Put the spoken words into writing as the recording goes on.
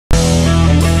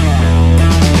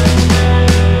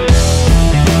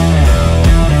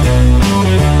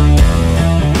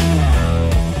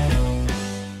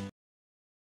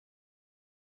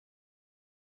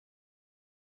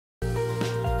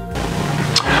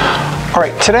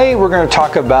Alright, today we're going to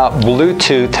talk about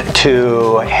Bluetooth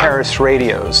to Harris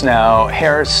radios. Now,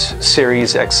 Harris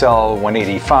Series XL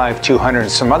 185, 200,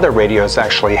 and some other radios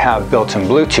actually have built-in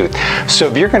Bluetooth. So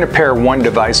if you're going to pair one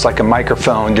device like a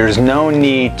microphone, there's no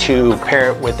need to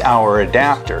pair it with our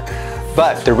adapter.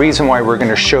 But the reason why we're going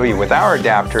to show you with our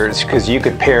adapter is because you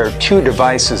could pair two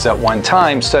devices at one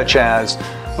time, such as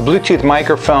a Bluetooth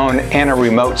microphone and a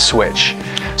remote switch.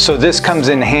 So this comes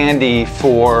in handy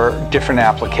for different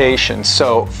applications.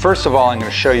 So first of all, I'm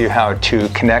going to show you how to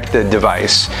connect the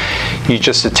device. You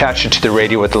just attach it to the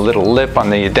radio with a little lip on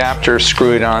the adapter,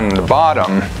 screw it on the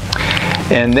bottom,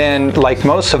 and then, like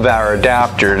most of our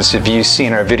adapters, if you've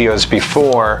seen our videos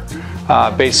before,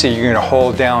 basically you're going to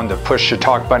hold down the push to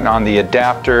talk button on the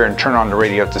adapter and turn on the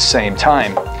radio at the same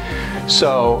time.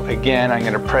 So again, I'm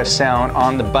going to press down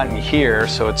on the button here,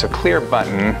 so it's a clear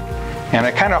button, and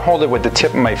I kind of hold it with the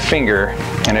tip of my finger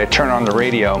and I turn on the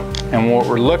radio. And what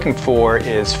we're looking for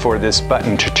is for this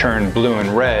button to turn blue and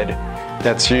red.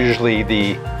 That's usually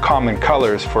the common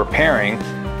colors for pairing.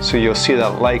 So you'll see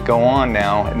that light go on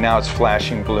now, and now it's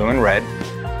flashing blue and red.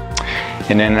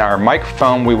 And in our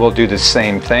microphone, we will do the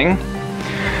same thing.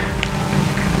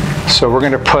 So we're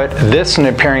going to put this in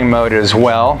the pairing mode as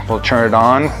well. We'll turn it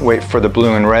on, wait for the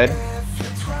blue and red.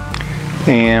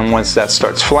 And once that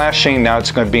starts flashing, now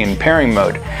it's going to be in pairing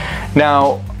mode.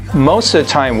 Now, most of the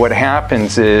time what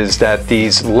happens is that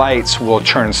these lights will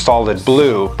turn solid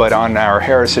blue, but on our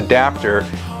Harris adapter,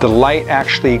 the light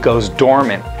actually goes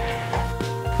dormant.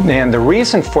 And the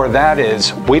reason for that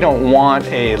is we don't want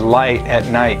a light at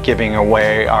night giving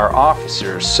away our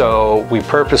officers. So we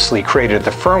purposely created the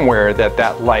firmware that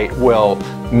that light will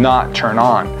not turn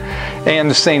on. And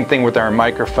the same thing with our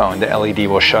microphone, the LED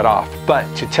will shut off. But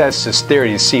to test this theory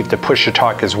to see if the push to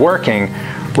talk is working,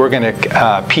 we're going to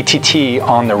PTT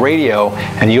on the radio,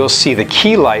 and you'll see the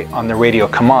key light on the radio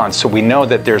come on, so we know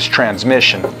that there's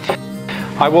transmission.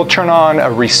 I will turn on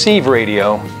a receive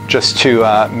radio just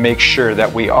to make sure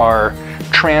that we are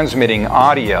transmitting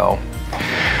audio.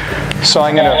 So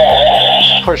I'm going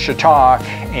to push to talk,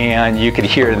 and you can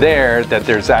hear there that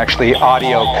there's actually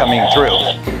audio coming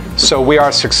through. So we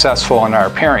are successful in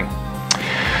our pairing.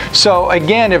 So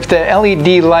again, if the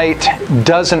LED light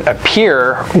doesn't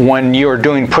appear when you're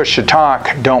doing push to talk,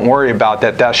 don't worry about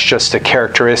that. That's just a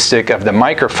characteristic of the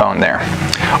microphone there.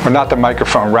 Or not the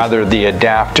microphone, rather the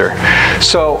adapter.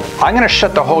 So I'm going to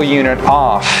shut the whole unit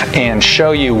off and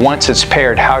show you once it's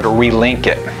paired how to relink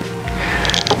it.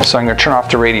 So I'm going to turn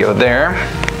off the radio there.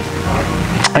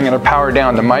 I'm going to power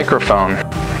down the microphone.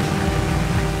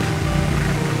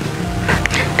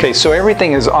 Okay, so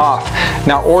everything is off.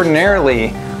 Now ordinarily,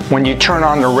 when you turn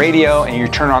on the radio and you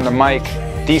turn on the mic,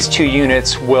 these two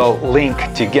units will link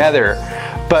together.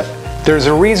 But there's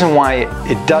a reason why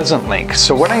it doesn't link.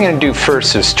 So what I'm going to do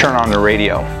first is turn on the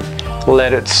radio,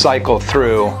 let it cycle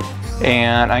through,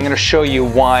 and I'm going to show you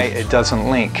why it doesn't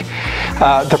link.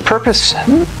 The purpose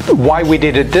why we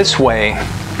did it this way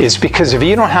is because if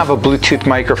you don't have a Bluetooth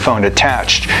microphone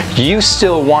attached, you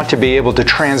still want to be able to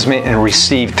transmit and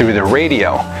receive through the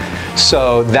radio.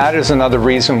 So that is another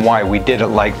reason why we did it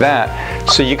like that.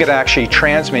 So you could actually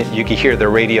transmit, you could hear the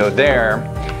radio there,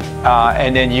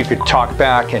 and then you could talk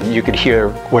back and you could hear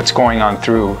what's going on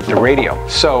through the radio.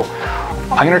 So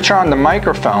I'm going to turn on the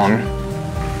microphone,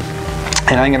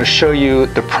 and I'm going to show you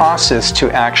the process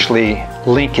to actually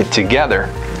link it together.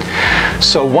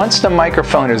 So once the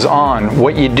microphone is on,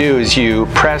 what you do is you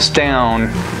press down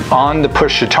on the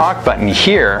push to talk button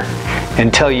here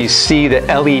until you see the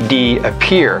LED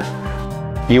appear.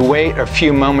 You wait a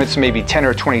few moments, maybe 10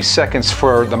 or 20 seconds,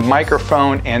 for the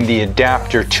microphone and the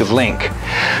adapter to link.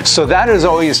 So that is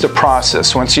always the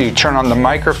process. Once you turn on the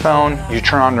microphone, you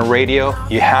turn on the radio,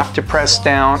 you have to press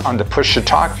down on the push to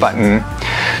talk button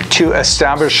to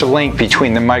establish a link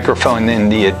between the microphone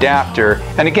and the adapter.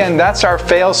 And again, that's our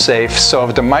fail-safe. So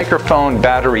if the microphone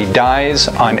battery dies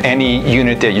on any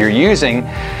unit that you're using,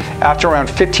 after around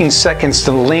 15 seconds,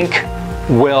 the link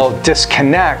will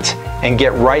disconnect and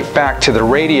get right back to the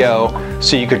radio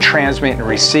so you could transmit and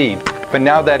receive. But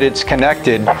now that it's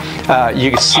connected,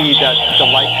 you can see that the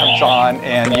light comes on,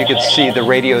 and you can see the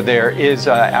radio there is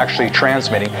actually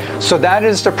transmitting. So that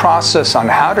is the process on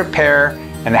how to pair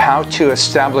and how to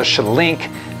establish a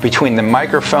link between the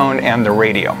microphone and the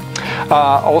radio.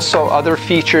 Also, other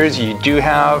features, you do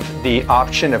have the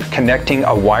option of connecting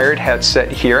a wired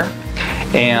headset here.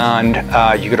 And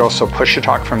you could also push to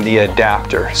talk from the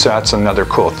adapter. So that's another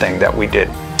cool thing that we did.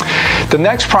 The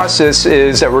next process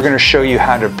is that we're going to show you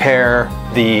how to pair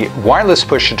the wireless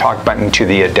push to talk button to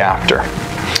the adapter.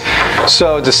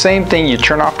 So the same thing, you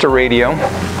turn off the radio,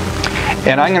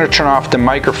 And I'm going to turn off the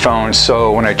microphone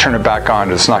so when I turn it back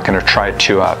on, it's not going to try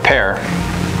to pair.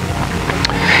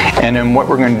 And then what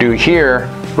we're going to do here,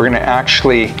 we're going to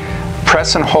actually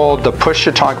press and hold the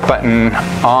push-to-talk button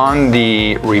on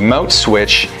the remote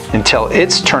switch until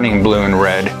it's turning blue and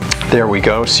red. There we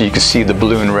go, so you can see the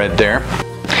blue and red there.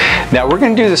 Now we're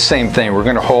going to do the same thing. We're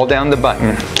going to hold down the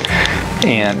button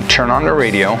and turn on the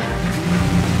radio.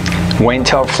 Wait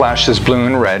until it flashes blue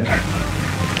and red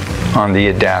on the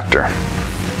adapter.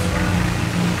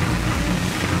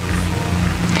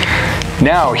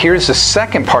 Now here's the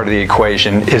second part of the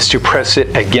equation, is to press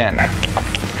it again.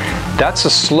 That's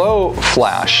a slow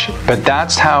flash, but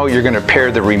that's how you're going to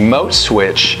pair the remote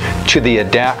switch to the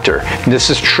adapter. And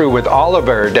this is true with all of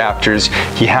our adapters.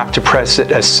 You have to press it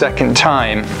a second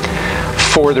time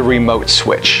for the remote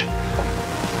switch.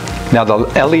 Now the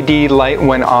LED light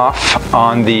went off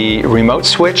on the remote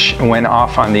switch, went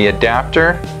off on the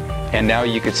adapter, and now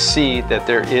you can see that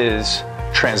there is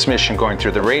transmission going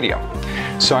through the radio.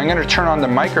 So I'm going to turn on the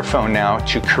microphone now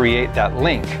to create that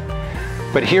link.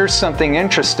 But here's something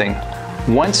interesting.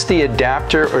 Once the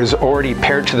adapter is already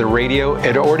paired to the radio,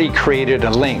 it already created a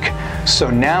link. So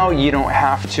now you don't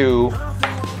have to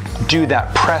do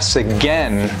that press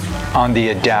again on the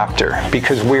adapter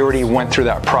because we already went through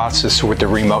that process with the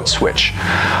remote switch.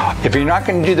 If you're not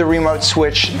going to do the remote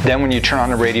switch, then when you turn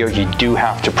on the radio, you do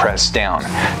have to press down.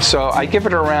 So I give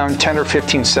it around 10 or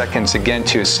 15 seconds again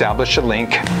to establish a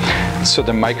link so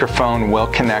the microphone will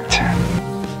connect.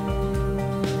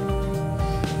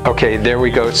 Okay, there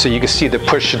we go. So you can see the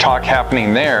push to talk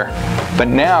happening there, but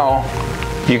now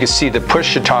you can see the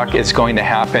push to talk is going to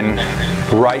happen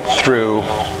right through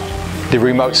the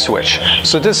remote switch.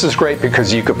 So this is great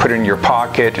because you could put it in your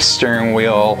pocket, a steering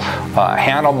wheel, a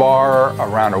handlebar,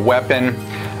 around a weapon,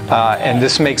 and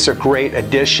this makes a great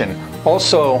addition.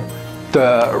 Also,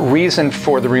 the reason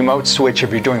for the remote switch,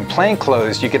 if you're doing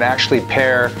plainclothes, you can actually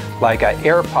pair like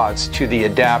AirPods to the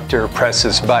adapter, press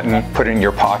this button, put it in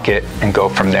your pocket, and go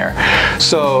from there.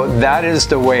 So that is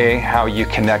the way how you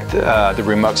connect the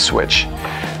remote switch.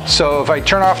 So if I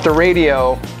turn off the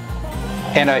radio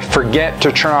and I forget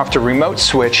to turn off the remote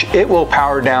switch, it will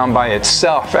power down by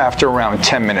itself after around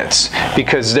 10 minutes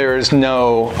because there is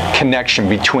no connection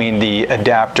between the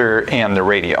adapter and the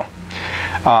radio.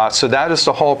 So that is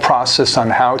the whole process on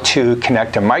how to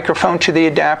connect a microphone to the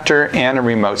adapter and a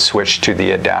remote switch to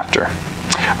the adapter.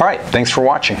 All right, thanks for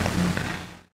watching.